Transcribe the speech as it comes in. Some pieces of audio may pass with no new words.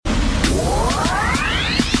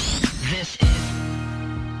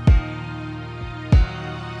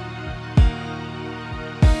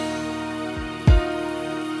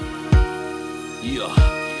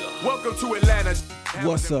Welcome to Atlanta.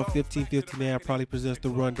 What's up, 1559 proudly presents the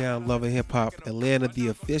Rundown Love and Hip Hop Atlanta, the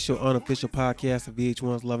official, unofficial podcast of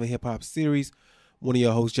VH1's Love and Hip Hop series. One of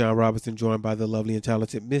your hosts, John Robinson, joined by the lovely and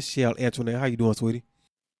talented Miss Shell Antoinette. How you doing, sweetie?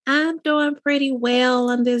 I'm doing pretty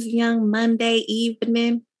well on this young Monday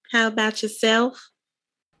evening. How about yourself?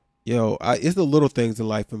 Yo, it's the little things in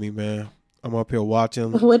life for me, man. I'm up here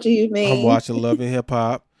watching. What do you mean? I'm watching Love and Hip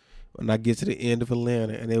Hop. When I get to the end of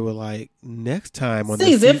Atlanta, and they were like, next time on the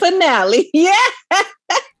season finale. Yeah.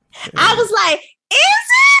 I was like, is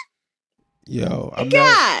it? Yo,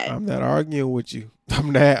 I'm not arguing with you.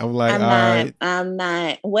 I'm not.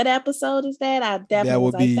 What episode is that? I definitely that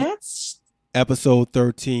would be that's episode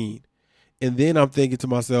 13. And then I'm thinking to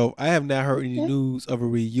myself, I have not heard any news of a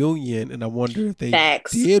reunion, and I wonder if they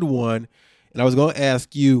did one. And I was going to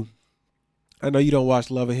ask you, I know you don't watch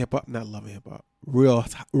Love and Hip Hop, not Love and Hip Hop, Real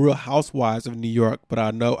Housewives of New York, but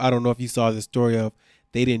I don't know if you saw the story of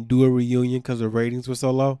they didn't do a reunion because the ratings were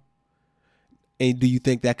so low. And do you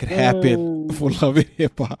think that could happen for Love and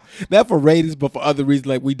Hip Hop? Not for ratings, but for other reasons,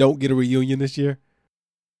 like we don't get a reunion this year.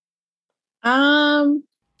 I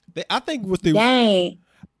think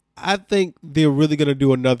they're really gonna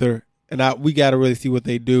do another, and we got to really see what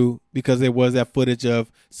they do, because there was that footage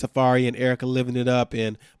of Safaree and Erica living it up,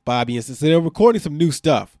 and Bobby and so they're recording some new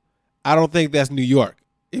stuff. I don't think that's New York.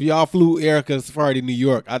 If y'all flew Erica and Safaree to New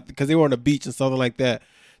York, because they were on the beach and something like that,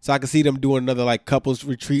 so I could see them doing another like couples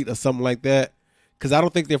retreat or something like that. Because I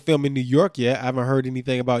don't think they're filming New York yet. I haven't heard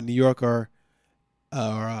anything about New York or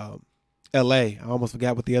L.A. I almost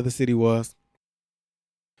forgot what the other city was.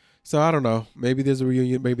 So I don't know. Maybe there's a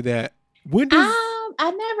reunion. Maybe that. When does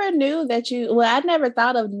I never knew that I never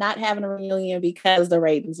thought of not having a reunion because the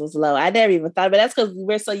ratings was low. I never even thought, but that's because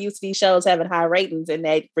we're so used to these shows having high ratings and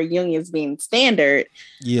that reunions being standard.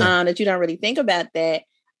 Yeah. That you don't really think about that.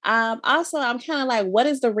 Also, I'm kind of like, what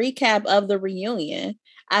is the recap of the reunion?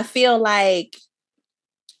 I feel like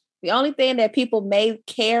the only thing that people may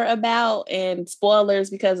care about, and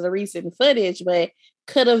spoilers because of the recent footage, but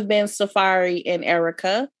could have been Safaree and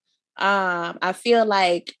Erica. I feel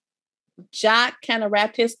like Jock kind of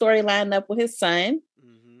wrapped his storyline up with his son.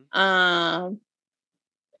 Mm-hmm.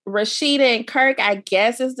 Rasheeda and Kirk, I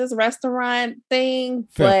guess, is this restaurant thing.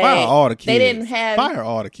 But fire all the kids. They didn't have fire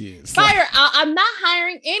all the kids. I'm not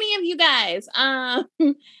hiring any of you guys.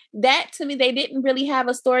 That to me, they didn't really have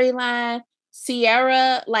a storyline.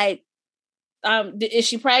 Sierra, like, is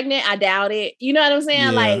she pregnant? I doubt it. You know what I'm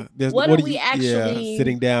saying? Like, what are we actually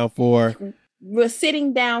sitting down for? We're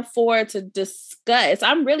sitting down for to discuss.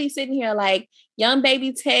 I'm really sitting here like young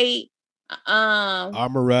baby Tate,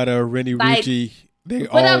 Amaretta, Rennie Rucci.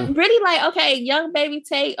 I'm really like, okay, young baby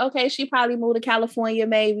Tate. Okay, she probably moved to California.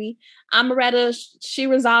 Maybe Amaretta. She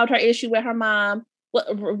resolved her issue with her mom.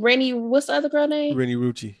 Rennie? What's the other girl name? Rennie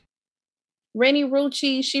Rucci. Rennie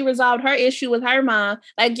Rucci. She resolved her issue with her mom.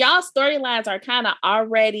 Like, y'all storylines are kind of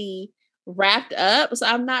already wrapped up. So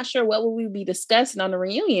I'm not sure what will we be discussing on the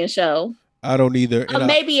reunion show. I don't either.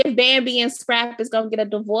 Maybe if Bambi and Scrap is going to get a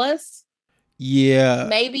divorce. Yeah.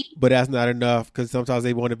 Maybe. But that's not enough, because sometimes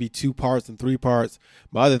they want to be 2 parts and 3 parts.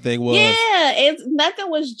 My other thing was... Yeah, nothing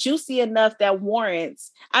was juicy enough that warrants.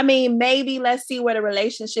 I mean, maybe let's see where the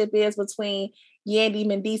relationship is between Yandy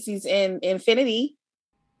Mendices and Infinity.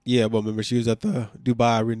 Yeah, but remember, she was at the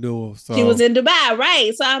Dubai renewal. So she was in Dubai,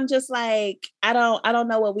 right? So I'm just like, I don't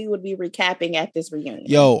know what we would be recapping at this reunion.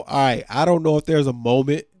 Yo, all right. I don't know if there's a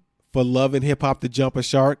moment for Love and Hip Hop to jump a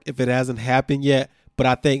shark if it hasn't happened yet, but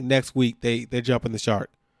I think next week they're jumping the shark.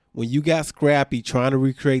 When you got Scrappy trying to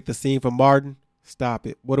recreate the scene from Martin, stop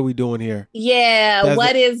it. What are we doing here? Yeah,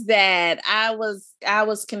 what is that? I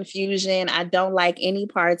was confusion. I don't like any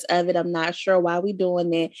parts of it. I'm not sure why we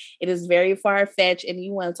doing it. It is very far-fetched, and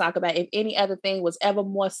you want to talk about if any other thing was ever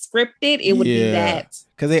more scripted, it would be that.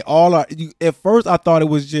 Because they all are. At first, I thought it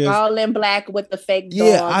was just all in black with the fake dog.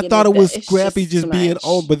 Yeah, I thought it was Scrappy just being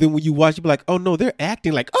on, but then when you watch, you be like, oh no, they're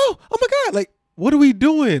acting like, oh my God, like, what are we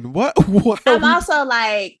doing? What I'm also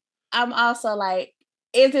like,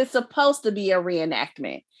 is it supposed to be a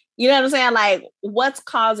reenactment? You know what I'm saying? Like, what's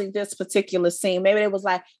causing this particular scene? Maybe it was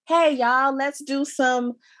like, hey, y'all, let's do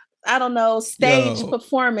some, I don't know, stage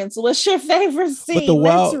performance. What's your favorite scene?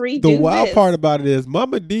 But the wild part about it is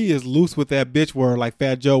Momma Dee is loose with that bitch word like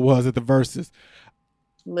Fat Joe was at the Versus.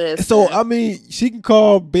 Listen. So, I mean, she can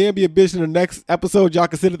call Bambi a bitch in the next episode. Y'all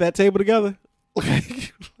can sit at that table together?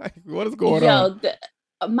 Like what is going on?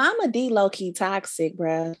 Momma Dee low-key toxic,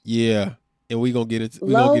 bruh. Yeah. And we're going to get into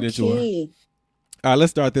her. All right,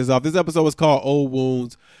 let's start this off. This episode was called Old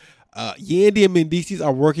Wounds. Yandy and Mendices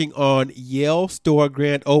are working on Yale store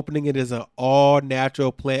grand opening. It is an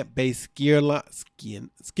all-natural plant-based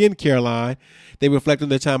skincare line. They reflect on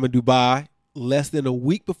their time in Dubai. Less than a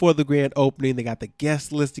week before the grand opening, they got the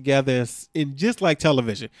guest list together. And just like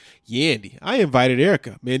television, Yandy, I invited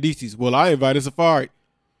Erica. Mendices, well, I invited Safaree.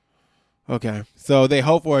 Okay, so they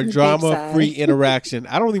hope for a drama-free interaction.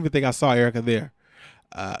 I don't even think I saw Erica there.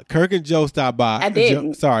 Kirk and Joe stopped by. I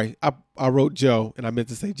didn't. I wrote Joe and I meant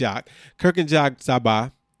to say Jock. Kirk and Jock stopped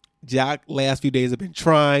by. Jock last few days have been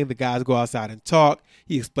trying. The guys go outside and talk.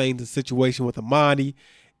 He explains the situation with Amoni,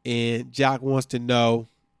 and Jock wants to know.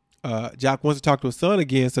 Jock wants to talk to his son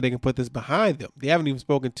again so they can put this behind them. They haven't even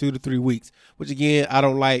spoken 2 to 3 weeks, which again I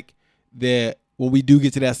don't like. That when we do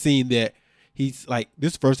get to that scene that he's like, this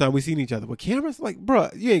is the first time we've seen each other. But Cameron's like, bro,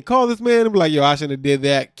 you ain't call this man and be like, yo, I shouldn't have did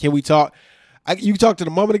that. Can we talk? You can talk to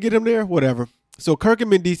the mama to get him there, whatever. So Kirk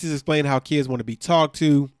and Mendices explain how kids want to be talked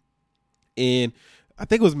to. And I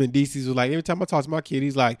think it was Mendices was like, every time I talk to my kid,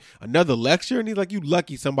 he's like, another lecture? And he's like, you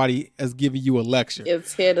lucky somebody has given you a lecture.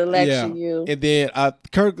 It's here to lecture you. And then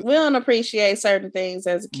Kirk. We don't appreciate certain things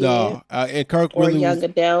as a kid. No. And Kirk or really. Or young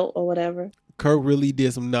adult or whatever. Kirk really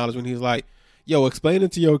did some knowledge when he was like, yo, explaining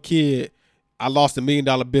to your kid, I lost $1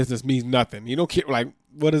 million business means nothing. You don't care, like,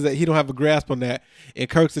 what is that? He don't have a grasp on that. And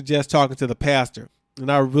Kirk suggests talking to the pastor.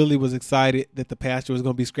 And I really was excited that the pastor was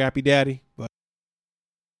going to be Scrappy Daddy. But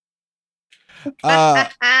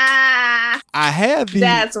I had the...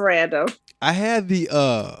 That's random. I had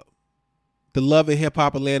the Love and Hip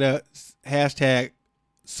Hop Atlanta hashtag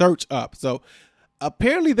search up. So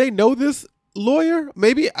apparently they know this lawyer.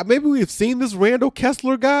 Maybe we've seen this Randall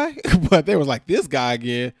Kessler guy. But they was like, this guy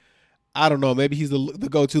again. I don't know. Maybe he's the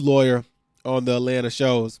go-to lawyer on the Atlanta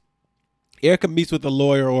shows. Erica meets with a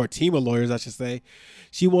lawyer, or a team of lawyers, I should say.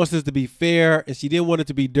 She wants this to be fair, and she didn't want it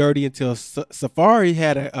to be dirty until Safaree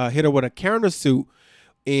had hit her with a countersuit,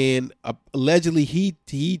 and allegedly he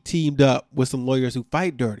teamed up with some lawyers who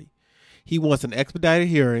fight dirty. He wants an expedited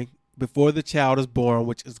hearing before the child is born,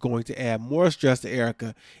 which is going to add more stress to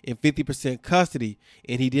Erica, and 50% custody,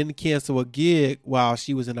 and he didn't cancel a gig while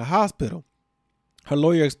she was in the hospital. Her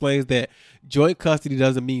lawyer explains that joint custody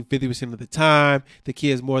doesn't mean 50% of the time. The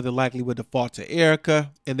kids more than likely would default to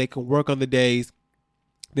Erica, and they can work on the days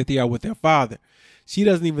that they are with their father. She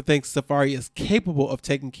doesn't even think Safaree is capable of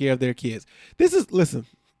taking care of their kids. Listen,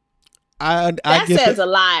 I get says a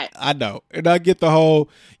lot. I know. And I get the whole,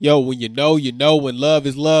 when you know, when love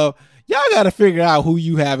is love. Y'all got to figure out who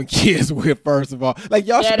you having kids with, first of all. Like,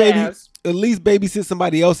 y'all should at least babysit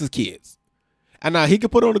somebody else's kids. And now he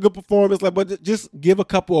could put on a good performance, like, but just give a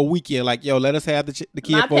couple a weekend. Like, let us have the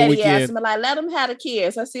kid for a weekend. Like, let them have the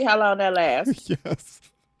kids. Let's see how long that lasts. Yes.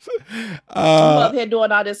 I'm up here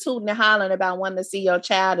doing all this hooting and hollering about wanting to see your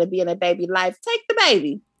child and be in a baby life. Take the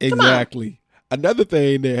baby. Exactly. Another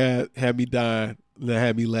thing that had me dying, that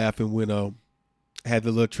had me laughing when had the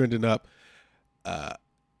little trending up.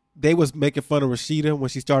 They was making fun of Rasheeda when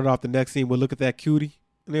she started off the next scene with "Look at that cutie."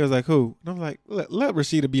 And they was like, who? And I'm like, let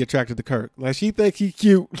Rasheeda be attracted to Kirk. Like, she thinks he's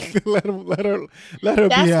cute. let her be happy.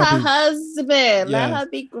 That's her husband. Yes. Let her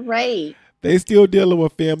be great. They still dealing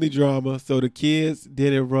with family drama. So the kids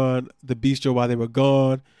didn't run the bistro while they were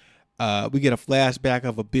gone. We get a flashback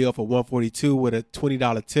of a bill for $142 with a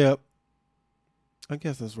 $20 tip. I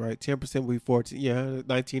guess that's right. 10% would be 14. Yeah,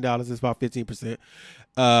 $19 is about 15%.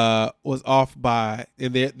 Was off by,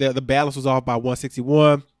 and the balance was off by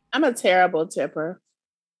 $161. I'm a terrible tipper.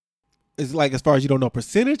 It's like, as far as you don't know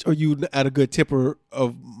percentage, or you at a good tipper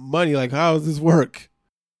of money? Like, how does this work?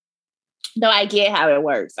 No, I get how it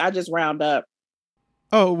works. I just round up.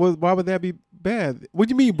 Oh, well, why would that be bad? What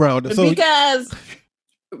do you mean round up? Because,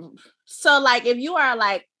 like, if you are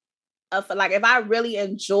like, if I really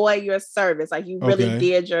enjoy your service, like you really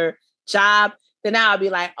did your job, then I'll be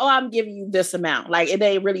like, oh, I'm giving you this amount. Like, it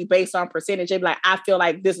ain't really based on percentage. It'd be like, I feel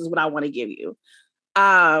like this is what I want to give you.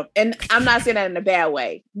 And I'm not saying that in a bad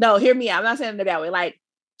way. No, hear me out. I'm not saying it in a bad way. Like,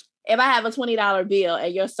 if I have a $20 bill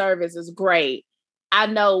and your service is great, I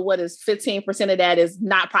know what is 15% of that is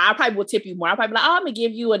not. I probably will tip you more. I'll probably be like, oh, I'm gonna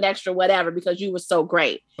give you an extra whatever because you were so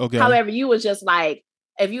great. Okay. However, you was just like,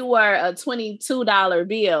 if you were a $22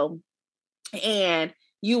 bill and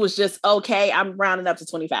you was just okay, I'm rounding up to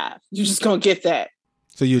 25. You just gonna get that.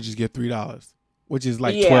 So you'll just get $3, which is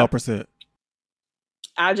like 12%.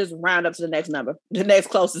 I just round up to the next number, the next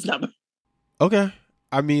closest number. Okay.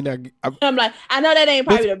 I mean, I'm like, I know that ain't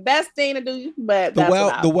probably the best thing to do, but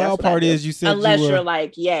the wild part is you said unless you're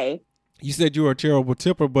like, yay. You said you were a terrible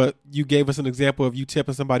tipper, but you gave us an example of you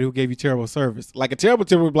tipping somebody who gave you terrible service. Like, a terrible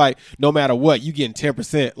tipper would be like, no matter what, you getting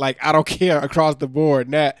 10%. Like, I don't care across the board.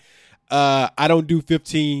 And that I don't do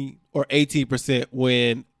 15 or 18%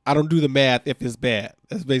 when I don't do the math if it's bad.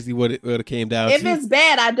 That's basically what it came down to. If to. it's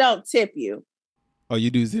bad, I don't tip you. Oh, you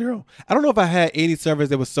do 0? I don't know if I had any service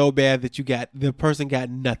that was so bad that the person got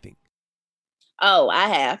nothing. Oh, I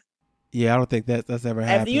have. Yeah, I don't think that's ever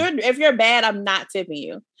happened. If you're bad, I'm not tipping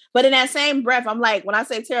you. But in that same breath, I'm like, when I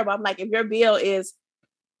say terrible, I'm like, if your bill is,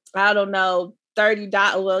 I don't know, $30,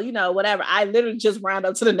 well, whatever. I literally just round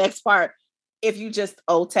up to the next part. If you just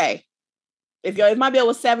okay. If my bill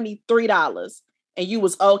was $73 and you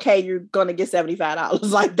was okay, you're gonna get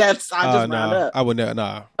 $75. Like that's I just round up. I would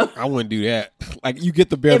never. I wouldn't do that. Like you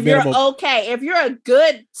get the bare minimum. If you're okay, if you're a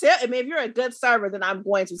good tip, if you're a good server, then I'm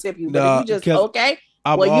going to tip you. But if you just okay,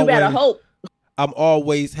 you better hope. I'm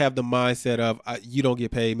always have the mindset of you don't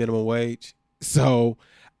get paid minimum wage, so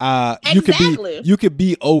exactly. you could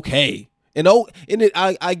be okay. And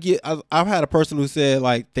I've had a person who said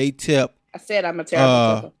like they tip. I said I'm a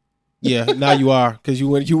terrible tipper. Yeah, now you are because you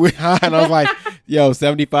went high, and I was like, yo,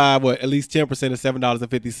 75, at least 10% is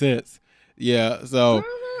 $7.50. Yeah, so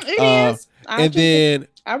it is. Then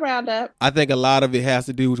I round up. I think a lot of it has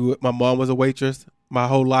to do with my mom was a waitress my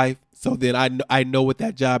whole life, so then I know what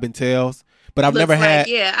that job entails. But I've never had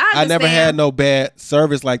I never had no bad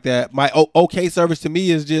service like that. My okay service to me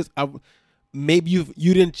is just maybe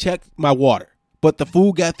you didn't check my water. But the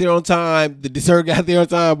food got there on time, the dessert got there on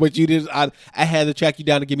time, but you didn't. I had to track you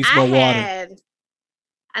down to give me some more water.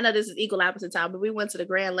 I know this is equal opposite time, but we went to the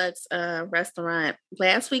Grand Lux restaurant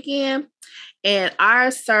last weekend, and our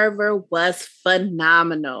server was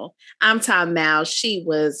phenomenal. I'm talking about she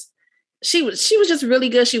was just really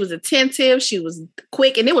good. She was attentive. She was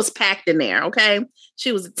quick, and it was packed in there. Okay,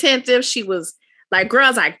 she was attentive. She was like,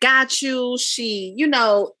 "Girls, I got you." She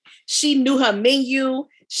knew her menu.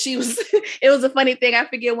 It was a funny thing. I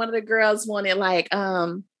forget one of the girls wanted like,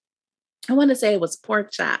 I want to say it was pork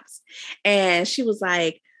chops. And she was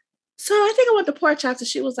like, so I think I want the pork chops. And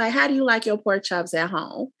she was like, how do you like your pork chops at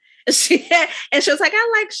home? And she was like,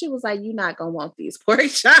 she was like, you're not going to want these pork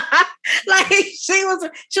chops. Like she was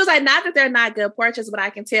like, not that they're not good pork chops, but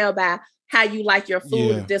I can tell by how you like your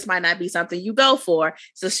food. Yeah. This might not be something you go for.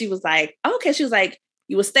 So she was like, okay. She was like,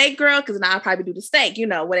 you a steak girl? Because now I'll probably do the steak,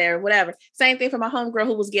 whatever. Same thing for my homegirl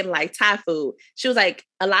who was getting like Thai food. She was like,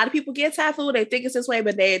 a lot of people get Thai food. They think it's this way,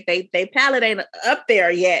 but they palate ain't up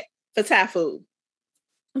there yet for Thai food.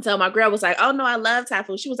 And so my girl was like, oh no, I love Thai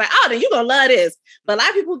food. She was like, oh, then you gonna love this. But a lot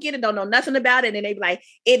of people get it, don't know nothing about it. And they be like,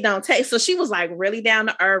 it don't taste. So she was like really down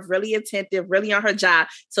to earth, really attentive, really on her job.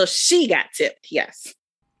 So she got tipped. Yes.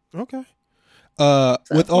 Okay.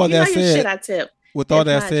 With all that said, shit I tip. With all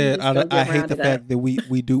that said, I hate the fact that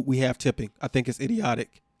we have tipping. I think it's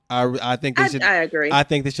idiotic. I think they should. I agree. I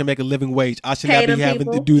think they should make a living wage. I should not be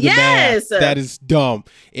having to do the math. That is dumb.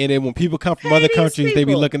 And then when people come from other countries, they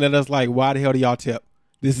be looking at us like, "Why the hell do y'all tip?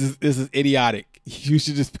 This is idiotic. You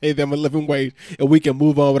should just pay them a living wage, and we can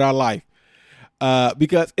move on with our life."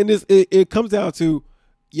 Because in this, it comes down to,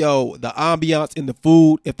 the ambiance in the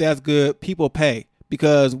food. If that's good, people pay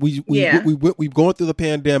because we've gone through the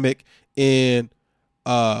pandemic and.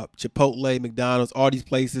 Chipotle, McDonald's, all these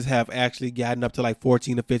places have actually gotten up to like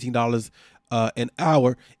 $14 to $15 an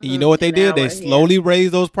hour. And you know what they did? They slowly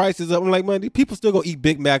raised those prices up. I'm like, man, people still go eat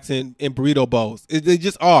Big Macs and burrito bowls. They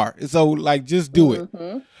just are. So like, just do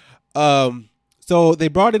it. So they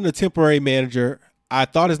brought in a temporary manager. I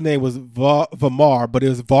thought his name was Vamar, but it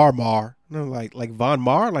was Varmar. Like Von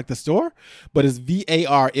Mar, like the store, but it's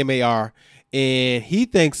VARMAR. And he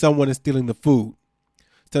thinks someone is stealing the food.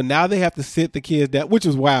 So now they have to sit the kids down, which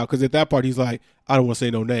is wild because at that part he's like, I don't want to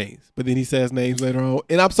say no names. But then he says names later on.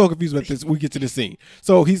 And I'm so confused about this. We get to the scene.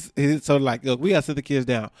 So he's sort of like, look, we got to sit the kids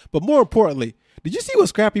down. But more importantly, did you see what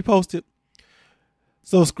Scrappy posted?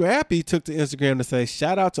 So Scrappy took to Instagram to say,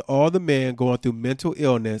 shout out to all the men going through mental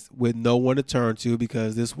illness with no one to turn to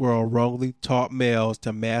because this world wrongly taught males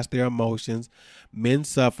to mask their emotions. Men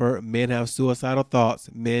suffer. Men have suicidal thoughts.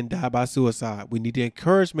 Men die by suicide. We need to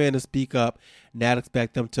encourage men to speak up, not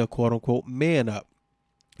expect them to, quote unquote, man up.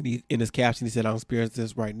 And in his caption, he said, I'm experiencing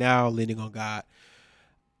this right now, leaning on God.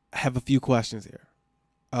 I have a few questions here.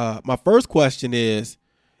 My first question is,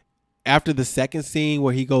 after the second scene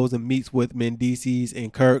where he goes and meets with Mendices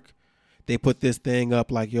and Kirk, they put this thing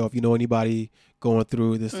up like, if you know anybody going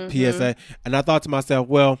through this PSA. And I thought to myself,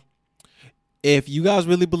 well, if you guys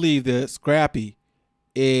really believe that Scrappy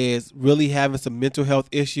is really having some mental health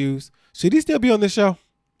issues, should he still be on this show?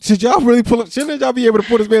 Should y'all really shouldn't y'all be able to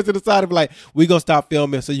put his man to the side and be like, we're going to stop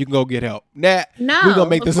filming so you can go get help? No, we're going to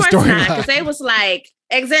make this a story. Because they was like,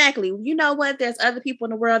 exactly. You know what? There's other people in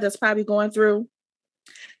the world that's probably going through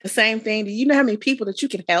the same thing. Do you know how many people that you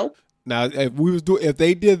can help? Now, if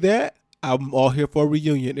they did that, I'm all here for a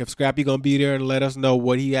reunion. If Scrappy gonna be there and let us know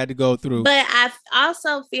what he had to go through. But I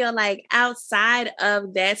also feel like outside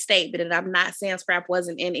of that statement, and I'm not saying Scrap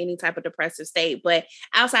wasn't in any type of depressive state, but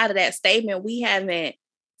outside of that statement, we haven't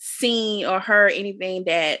seen or heard anything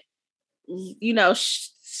that, you know,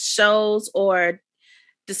 shows or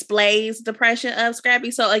displays depression of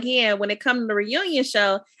Scrappy. So again, when it comes to the reunion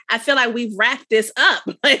show, I feel like we've wrapped this up.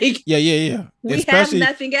 Like, yeah. We have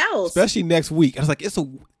nothing else. Especially next week. I was like,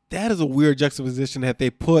 that is a weird juxtaposition that they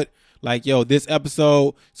put. Like, yo, this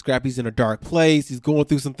episode, Scrappy's in a dark place. He's going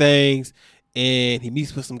through some things, and he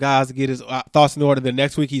meets with some guys to get his thoughts in order. The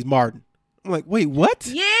next week, he's Martin. I'm like, wait, what?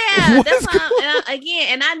 Yeah, that's again.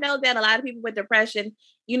 And I know that a lot of people with depression,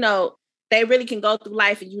 you know, they really can go through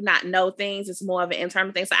life and you not know things. It's more of an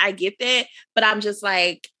internal thing. So I get that, but I'm just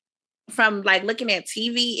like, from like looking at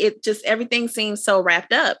TV, it just everything seems so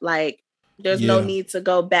wrapped up. Like there's no need to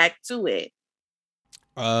go back to it.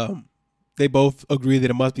 They both agree that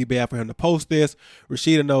it must be bad for him to post this.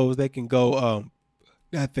 Rasheeda knows they can go,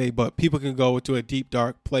 but people can go into a deep,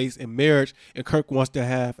 dark place in marriage, and Kirk wants to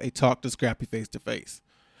have a talk to Scrappy face to face.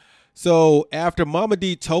 So after Momma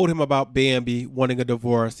Dee told him about Bambi wanting a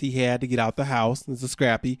divorce, he had to get out the house. This is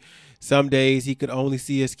Scrappy. Some days he could only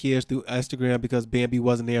see his kids through Instagram because Bambi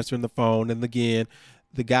wasn't answering the phone. And again,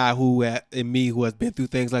 the guy who has been through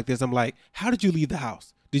things like this, I'm like, how did you leave the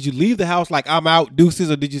house? Did you leave the house like I'm out, deuces,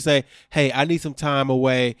 or did you say, hey, I need some time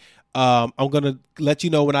away? I'm going to let you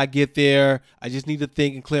know when I get there. I just need to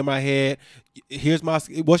think and clear my head.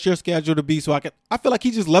 What's your schedule to be so I feel like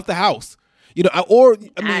he just left the house. You know,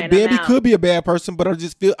 Bambi could be a bad person, but I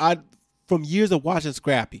just feel from years of watching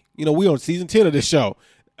Scrappy, you know, we on season 10 of this show.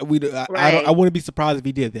 I wouldn't be surprised if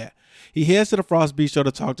he did that. He heads to the Frost Beach show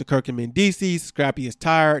to talk to Kirk and Mendici. Scrappy is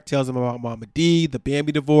tired, tells him about Momma Dee, the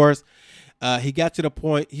Bambi divorce. He got to the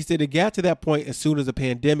point, he said it got to that point as soon as the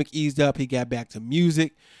pandemic eased up, he got back to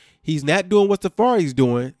music. He's not doing what Safaree's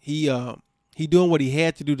doing. He doing what he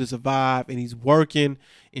had to do to survive, and he's working,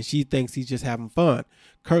 and she thinks he's just having fun.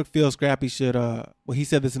 Kirk feels Scrappy should, he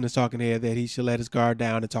said this in his talking head, that he should let his guard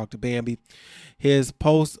down and talk to Bambi. His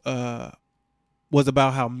post was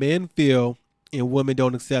about how men feel and women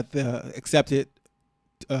don't accept it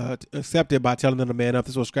by telling them to man up.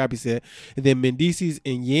 That's what Scrappy said. And then Mendici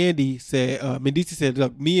and Yandy said, Mendici said,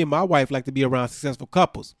 look, me and my wife like to be around successful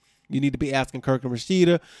couples. You need to be asking Kirk and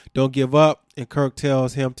Rasheeda. Don't give up. And Kirk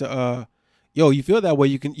tells him to, you feel that way,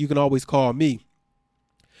 you can always call me.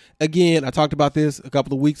 Again, I talked about this a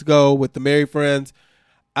couple of weeks ago with the married friends.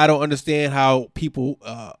 I don't understand how people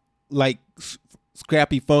like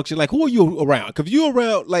Scrappy function. Like, who are you around? Because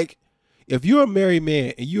if you're a married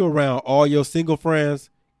man and you're around all your single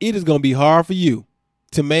friends, it is going to be hard for you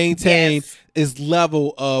to maintain this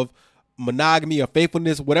level of monogamy or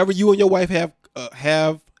faithfulness, whatever you and your wife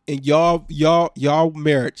have in y'all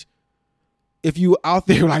marriage. If you out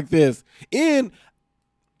there like this, and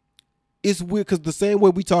it's weird because the same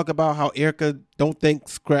way we talk about how Erica don't think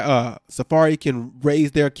Safaree can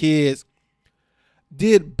raise their kids,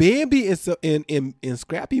 did Bambi and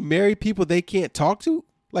Scrappy marry people they can't talk to?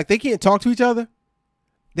 Like they can't talk to each other?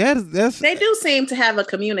 They do seem to have a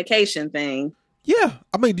communication thing. Yeah,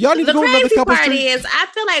 I mean, y'all need to go another couple streets. The crazy part is,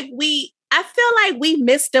 I feel like we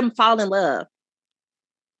missed them fall in love.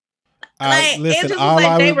 Listen, it just was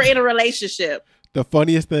like they were in a relationship. The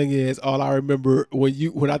funniest thing is, all I remember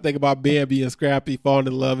when I think about Bambi and Scrappy falling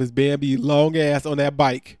in love is Bambi long ass on that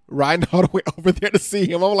bike riding all the way over there to see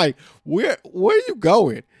him. I'm like, where are you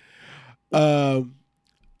going?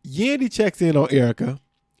 Yandy checks in on Erica,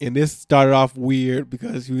 and this started off weird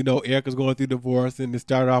because Erica's going through divorce, and it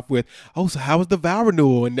started off with, so how was the vow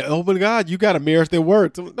renewal? And oh my God, you got a marriage that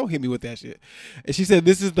works. Don't hit me with that shit. And she said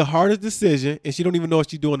this is the hardest decision, and she don't even know if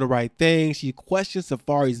she's doing the right thing. She questions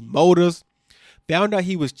Safaree's motives. Found out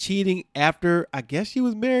he was cheating after, I guess she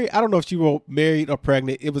was married. I don't know if she was married or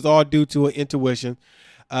pregnant. It was all due to an intuition.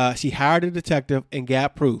 She hired a detective and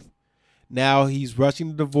got proof. Now he's rushing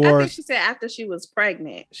the divorce. I think she said after she was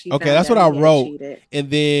pregnant. Okay, that's what I wrote. Cheated. And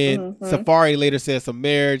then Safaree later said some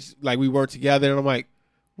marriage, like we weren't together. And I'm like,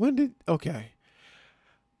 okay.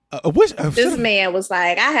 This man was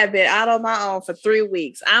like, I have been out on my own for 3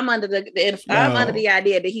 weeks. I'm under the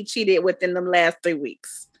idea that he cheated within them last 3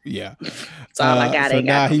 weeks. Yeah, that's all I got. So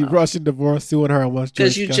now he rushing divorce, suing her, and wants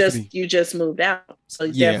because you just moved out, so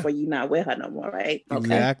therefore you're not with her no more, right? Okay.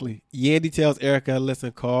 Exactly. Yandy tells Erica,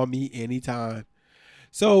 "Listen, call me anytime."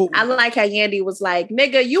 So I like how Yandy was like,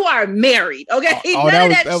 "Nigga, you are married, okay? None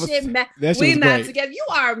of that shit. We not together. You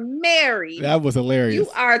are married. That was hilarious. You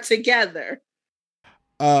are together."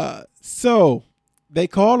 So they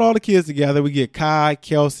call all the kids together. We get Kai,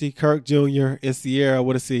 Kelsey, Kirk Jr., and Sierra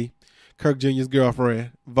with a C. Kirk Jr.'s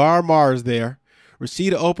girlfriend. Varmar is there.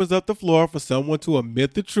 Rasheeda opens up the floor for someone to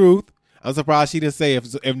admit the truth. I'm surprised she didn't say,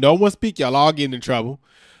 if no one speak, y'all all get in trouble.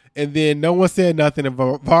 And then no one said nothing, and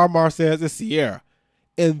Varmar says it's Sierra.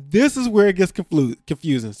 And this is where it gets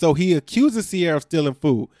confusing. So he accuses Sierra of stealing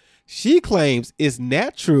food. She claims it's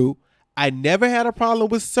not true. I never had a problem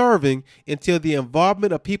with serving until the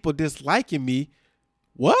involvement of people disliking me.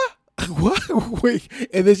 What? What? Wait.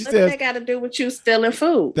 And then she says, "What got to do with you stealing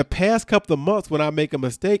food? The past couple of months when I make a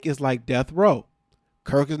mistake is like death row.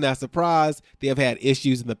 Kirk is not surprised. They have had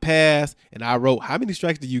issues in the past. And I wrote, how many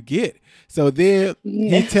strikes do you get? So then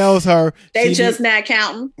he tells her. They just not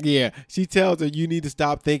counting. Yeah. She tells her, you need to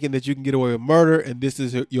stop thinking that you can get away with murder. And this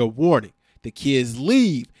is your warning. The kids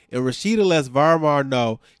leave. And Rasheeda lets Varmar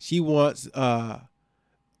know she wants, I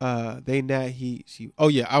don't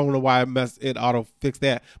know why it auto fixed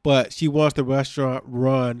that. But she wants the restaurant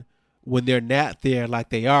run when they're not there like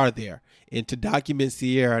they are there. And to document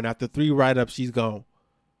Sierra. And after 3 write-ups, she's gone.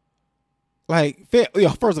 Like,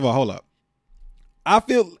 first of all, hold up. I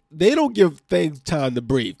feel they don't give things time to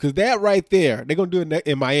breathe, because that right there, they're going to do it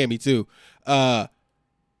in Miami too. Why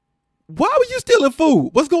were you stealing food?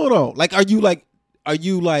 What's going on? Like, are you like,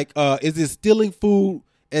 is it stealing food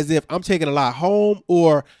as if I'm taking a lot home,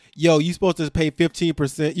 or you supposed to pay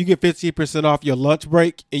 15%? You get 15% off your lunch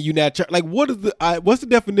break, and you not like, what's the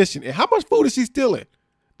definition? And how much food is she stealing?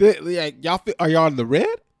 Like, are y'all in the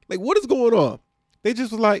red? Like, what is going on? They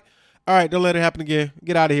just was like, all right, don't let it happen again.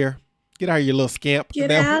 Get out of here. Get out of here, you little scamp. Get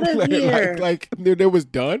out of here. Like they was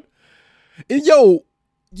done. And you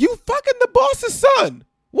fucking the boss's son.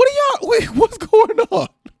 What are y'all? Wait, what's going on?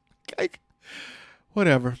 Like,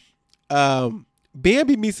 whatever.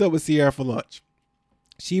 Bambi meets up with Sierra for lunch.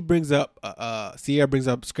 Sierra brings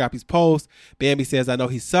up Scrappy's post. Bambi says, I know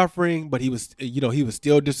he's suffering, but he was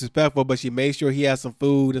still disrespectful, but she made sure he has some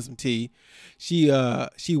food and some tea. She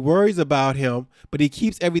worries about him, but he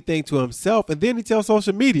keeps everything to himself, and then he tells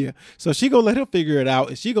social media. So she gonna let him figure it out,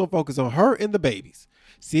 and she gonna focus on her and the babies.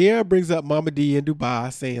 Sierra brings up Momma Dee in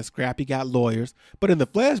Dubai, saying Scrappy got lawyers, but in the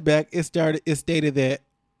flashback, it stated that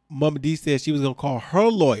Momma Dee said she was gonna call her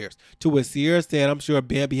lawyers, to which Sierra said, I'm sure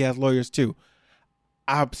Bambi has lawyers too.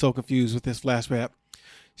 I'm so confused with this flashback.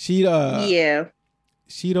 She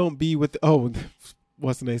don't be with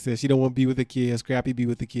what's the name said? She don't want to be with the kids. Scrappy be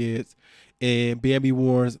with the kids. And Bambi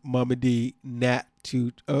warns Momma Dee not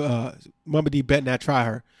to Momma Dee bet not try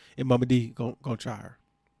her. And Momma Dee gonna try her.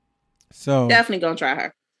 So definitely gonna try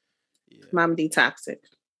her. Yeah. Momma Dee toxic.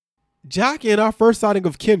 Jock in our first sighting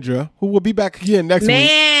of Kendra, who will be back again next week.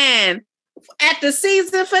 Man, at the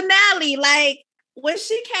season finale, like, when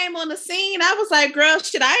she came on the scene, I was like, girl,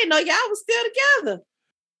 shit, I didn't know y'all was still together.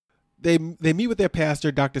 They meet with their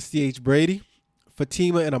pastor, Dr. C.H. Brady.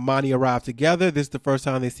 Fatima and Amoni arrive together. This is the first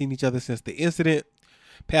time they've seen each other since the incident.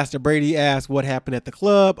 Pastor Brady asks what happened at the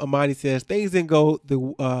club. Amoni says things didn't go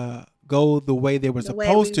the way they were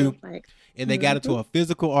supposed to, and they got into a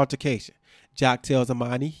physical altercation. Jock tells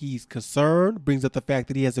Amoni he's concerned, brings up the fact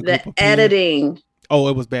that he has a group of editing. Oh,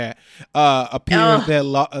 it was bad. Peers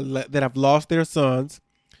that have lost their sons,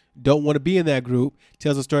 don't want to be in that group.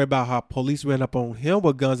 Tells a story about how police ran up on him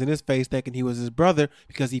with guns in his face, thinking he was his brother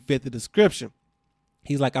because he fit the description.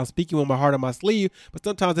 He's like, I'm speaking with my heart on my sleeve, but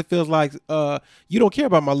sometimes it feels like you don't care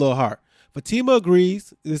about my little heart. Fatima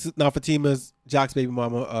agrees. This is not Fatima's, Jock's baby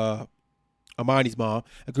mama, Amani's mom.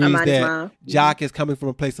 Jock is coming from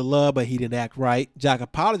a place of love, but he didn't act right. Jock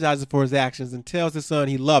apologizes for his actions and tells his son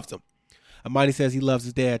he loves him. Amoni says he loves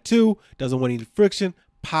his dad too, doesn't want any friction,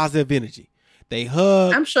 positive energy. They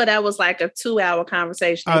hug. I'm sure that was like a 2-hour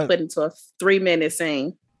conversation they put into a 3-minute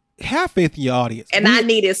scene. Have faith in your audience. And I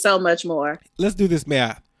needed so much more. Let's do this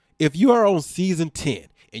math. If you are on season 10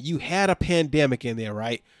 and you had a pandemic in there,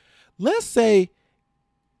 right? Let's say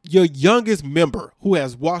your youngest member who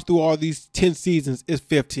has watched through all these 10 seasons is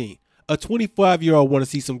 15. A 25-year-old want to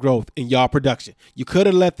see some growth in y'all production. You could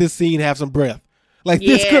have let this scene have some breath. Like,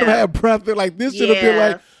 this could have had breath. Like, this should have been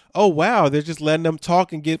like, oh, wow, they're just letting them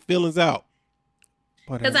talk and get feelings out.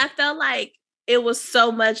 Because I felt like it was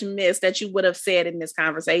so much missed that you would have said in this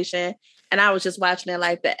conversation. And I was just watching it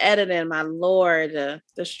like the editing, my Lord,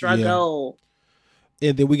 the struggle. Yeah.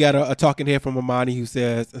 And then we got a talking head from Amoni who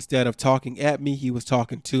says, instead of talking at me, he was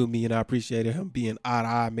talking to me. And I appreciated him being eye to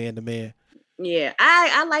eye, man to man. Yeah,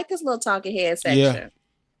 I like this little talking head section. Yeah.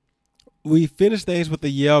 We finish things with the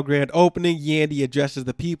Yale grand opening. Yandy addresses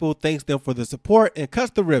the people, thanks them for the support, and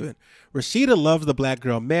cuts the ribbon. Rasheeda loves the black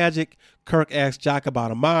girl magic. Kirk asks Jock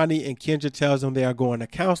about Amoni, and Kendra tells him they are going to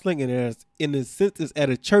counseling. And in a sense, it's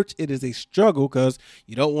at a church. It is a struggle because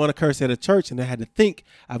you don't want to curse at a church. And I had to think,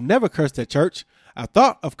 I've never cursed at church. I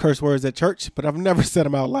thought of curse words at church, but I've never said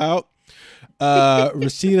them out loud.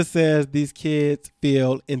 Rasheeda says these kids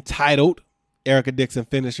feel entitled. Erica Dixon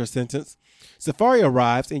finished her sentence. Safaree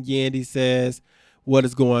arrives and Yandy says, what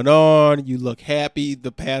is going on? You look happy.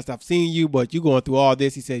 The past I've seen you, but you going through all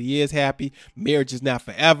this. He said he is happy. Marriage is not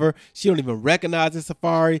forever. She don't even recognize this,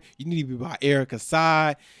 Safaree. You need to be by Erica's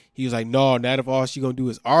side. He was like, no, not if all she going to do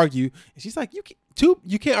is argue. And she's like,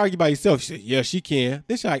 you can't argue by yourself. She said, yeah, she can.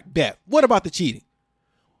 Then she's like, bet. What about the cheating?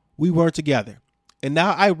 We weren't together. And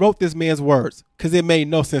now I wrote this man's words because it made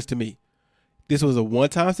no sense to me. This was a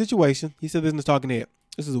one-time situation. He said this in his talking head.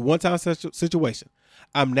 This is a one-time situation.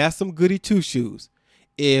 I'm not some goody two-shoes.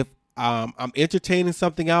 If I'm entertaining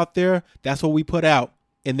something out there, that's what we put out,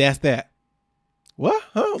 and that's that. What?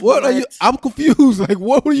 Huh? What are you? I'm confused. Like,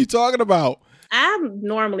 what were you talking about? I'm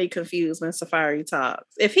normally confused when Safaree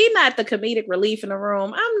talks. If he's not the comedic relief in the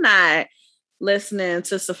room, I'm not listening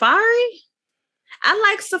to Safaree. I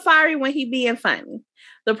like Safaree when he being funny.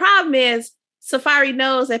 The problem is Safaree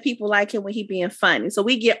knows that people like him when he being funny. So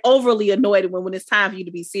we get overly annoyed when it's time for you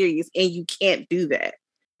to be serious, and you can't do that.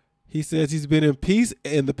 He says he's been in peace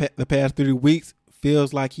in the past 3 weeks.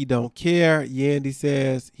 Feels like he don't care. Yandy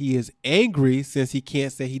says he is angry since he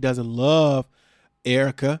can't say he doesn't love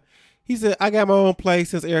Erica. He said, I got my own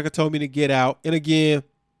place since Erica told me to get out. And again,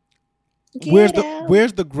 where's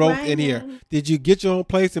the growth in here? Did you get your own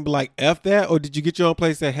place and be like, F that? Or did you get your own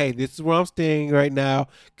place and say, hey, this is where I'm staying right now.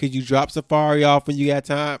 Could you drop Safaree off when you got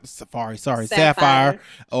time? Sapphire.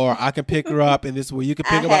 Or I can pick her up and this is where you can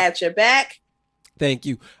pick her up. I had your back. Thank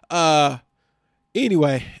you.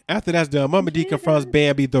 Anyway, after that's done, Momma Dee confronts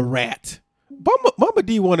Bambi the rat. Momma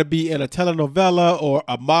Dee want to be in a telenovela or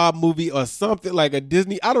a mob movie or something like a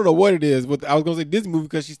Disney. I don't know what it is. I was going to say Disney movie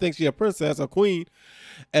because she thinks she's a princess or queen.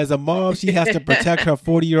 As a mom, she has to protect her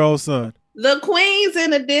 40-year-old son. The queens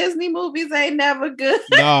in the Disney movies ain't never good.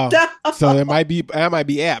 No. So I might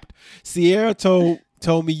be apt. Sierra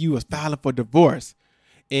told me you was filing for divorce.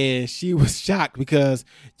 And she was shocked because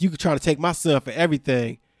you could try to take my son for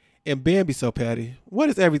everything. And Bambi so petty. What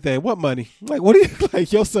is everything? What money? Like, what are you,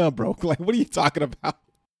 like, your son broke? Like, what are you talking about?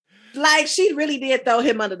 Like, she really did throw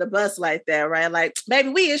him under the bus like that, right? Like, baby,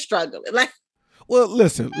 we is struggling. Like, well,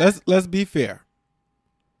 listen, let's be fair.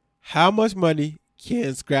 How much money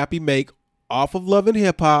can Scrappy make off of Love and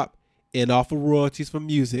Hip Hop and off of royalties from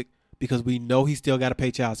music? Because we know he still got to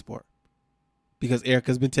pay child support. Because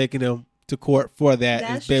Erica's been taking him to court for that.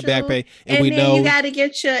 That's it's been back pay. And we know you got to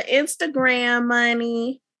get your Instagram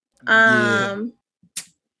money.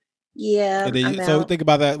 Yeah. And then so think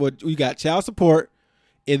about that. What you got child support,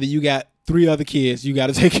 and then you got 3 other kids you got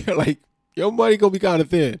to take care of. Like, your money gonna be kind of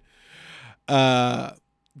thin.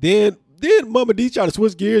 Then Momma Dee tried to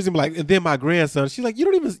switch gears and be like, and then my grandson, she's like,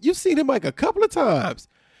 you've seen him like a couple of times.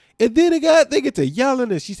 And then they get to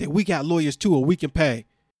yelling, and she said, we got lawyers too, and we can pay.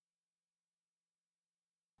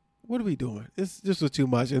 What are we doing? This was too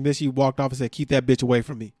much. And then she walked off and said, keep that bitch away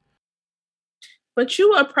from me. But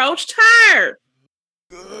you approached her.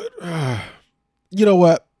 Good. You know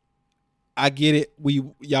what? I get it.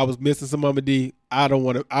 Y'all was missing some Momma Dee. I don't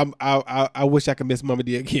want to. I wish I could miss Momma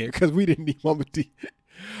Dee again because we didn't need Momma Dee.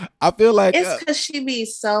 I feel like it's because she be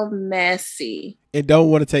so messy and don't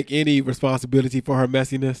want to take any responsibility for her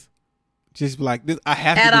messiness. Just like this, I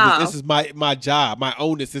have to do this. This is my job. My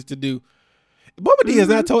onus is to do. Momma Dee has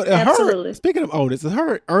not told her. Speaking of onus, is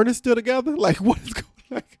her and Ernest still together? Like, what is going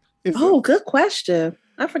like? Good question.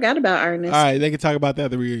 I forgot about Ernest. All right, they can talk about that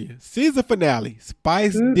at the reunion. Season finale.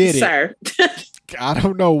 Spice did it. Sir. I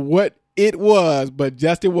don't know what it was, but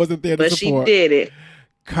Justin wasn't there to support. But she did it.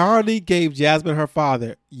 Carly gave Jasmine her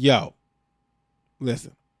father. Yo,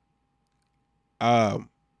 listen. I'm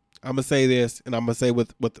gonna say this, and I'm gonna say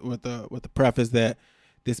with the preface that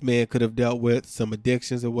this man could have dealt with some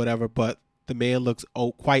addictions or whatever, but the man looks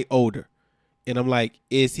quite older. And I'm like,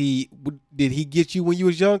 did he get you when you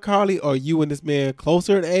was young, Carly? Or are you and this man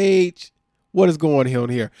closer in age? What is going on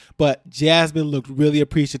here? But Jasmine looked really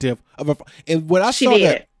appreciative of her. And when I saw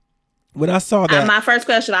that, my first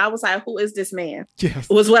question, I was like, who is this man? Yes.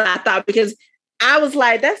 Was what I thought, because I was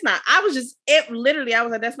like, I was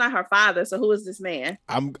like, that's not her father. So who is this man?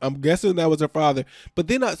 I'm guessing that was her father. But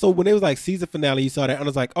then, so when it was like season finale, you saw that, and I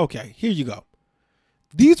was like, okay, here you go.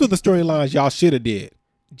 These were the storylines y'all should have did.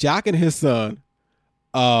 Jock and his son,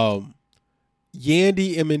 Yandy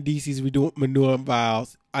and Mendici's renewing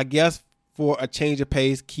vows. I guess for a change of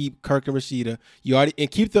pace. Keep Kirk and Rasheeda. You already and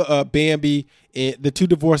keep the Bambi and the 2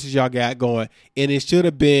 divorces y'all got going. And it should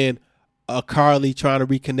have been Carly trying to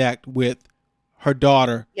reconnect with her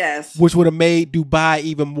daughter. Yes, which would have made Dubai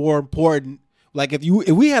even more important. Like if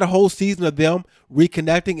we had a whole season of them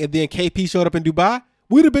reconnecting and then KP showed up in Dubai,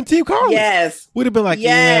 we'd have been Team Carly. Yes. We'd have been like,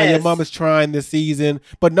 yeah, your mama's trying this season.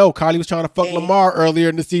 But no, Carly was trying to fuck Lamar earlier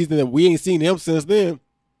in the season and we ain't seen him since then.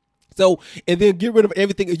 So, and then get rid of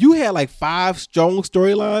everything. If you had like 5 strong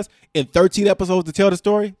storylines and 13 episodes to tell the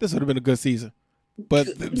story, this would have been a good season. But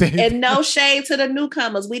and no shade to the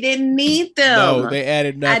newcomers. We didn't need them. No, they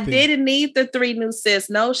added nothing. I didn't need the 3 new sis.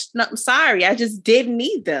 No, I'm sorry. I just didn't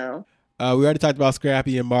need them. We already talked about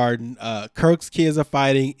Scrappy and Martin. Kirk's kids are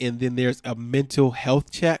fighting, and then there's a mental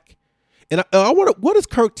health check. And I wonder, what is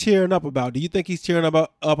Kirk tearing up about? Do you think he's tearing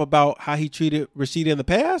up about how he treated Rasheeda in the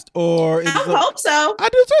past? Or I hope so. I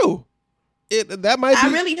do too.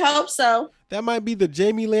 I really hope so. That might be the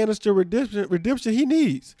Jamie Lannister redemption he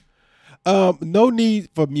needs. No need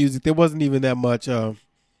for music. There wasn't even that much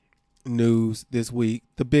news this week.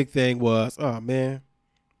 The big thing was, need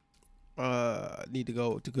to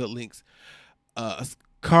go to good links.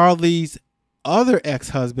 Carly's other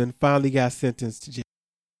ex-husband finally got sentenced to jail.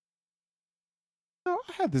 I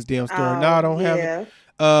had this damn story. Now I don't have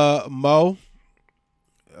it. Mo,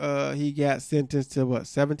 he got sentenced to what,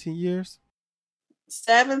 17 years?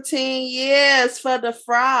 17 years for the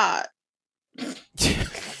fraud.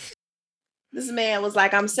 This man was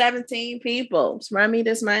like, I'm 17 people. Just run me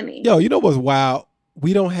this money. Yo, you know what's wild?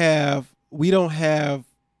 We don't have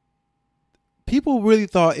people really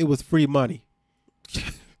thought it was free money.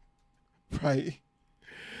 Right?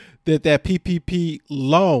 That PPP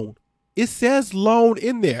loan. It says loan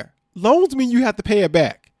in there. Loans mean you have to pay it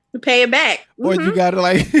back. To pay it back. Or you got to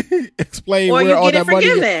like explain where all that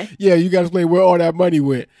money went. Yeah, you got to explain where all that money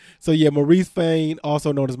went. So yeah, Maurice Fain,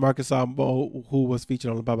 also known as Marcus Sambo, who was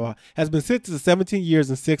featured on the blah, blah, blah, has been sentenced to 17 years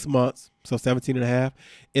and 6 months, so 17 and a half,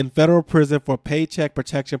 in federal prison for Paycheck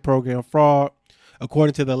Protection Program fraud.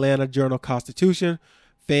 According to the Atlanta Journal-Constitution,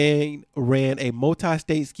 Fain ran a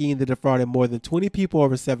multi-state scheme that defrauded more than 20 people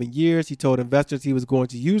over 7 years. He told investors he was going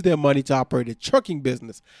to use their money to operate a trucking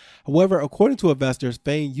business. However, according to investors,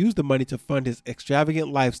 Fain used the money to fund his extravagant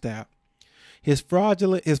lifestyle. His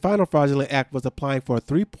final fraudulent act was applying for a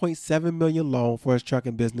 $3.7 million loan for his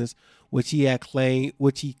trucking business, which he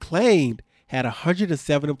claimed had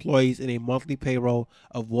 107 employees and a monthly payroll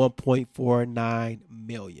of $1.49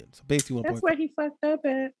 million. So basically, that's where he fucked up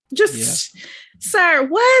at. Sir,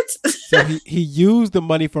 what? So he used the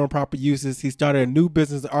money for improper uses. He started a new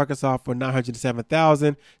business in Arkansas for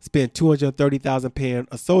 $907,000, spent $230,000 paying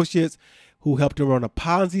associates who helped him run a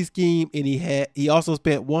Ponzi scheme, and he also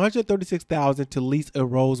spent $136,000 to lease a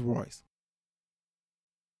Rolls Royce.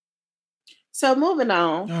 So moving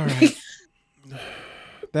on. All right.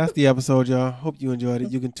 That's the episode, y'all. Hope you enjoyed it.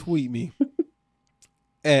 You can tweet me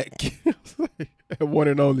at one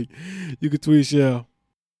and only. You can tweet Shell.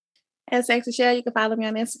 At Sexy Shell. You can follow me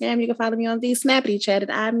on Instagram. You can follow me on the Snappity Chat at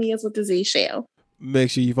I'm Mia's with the Z Shell. Make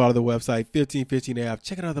sure you follow the website 1515 app.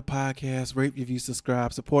 Check out other podcasts. Rate, review,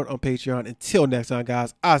 subscribe. Support on Patreon. Until next time,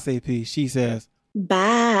 guys. I say peace. She says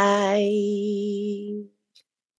bye.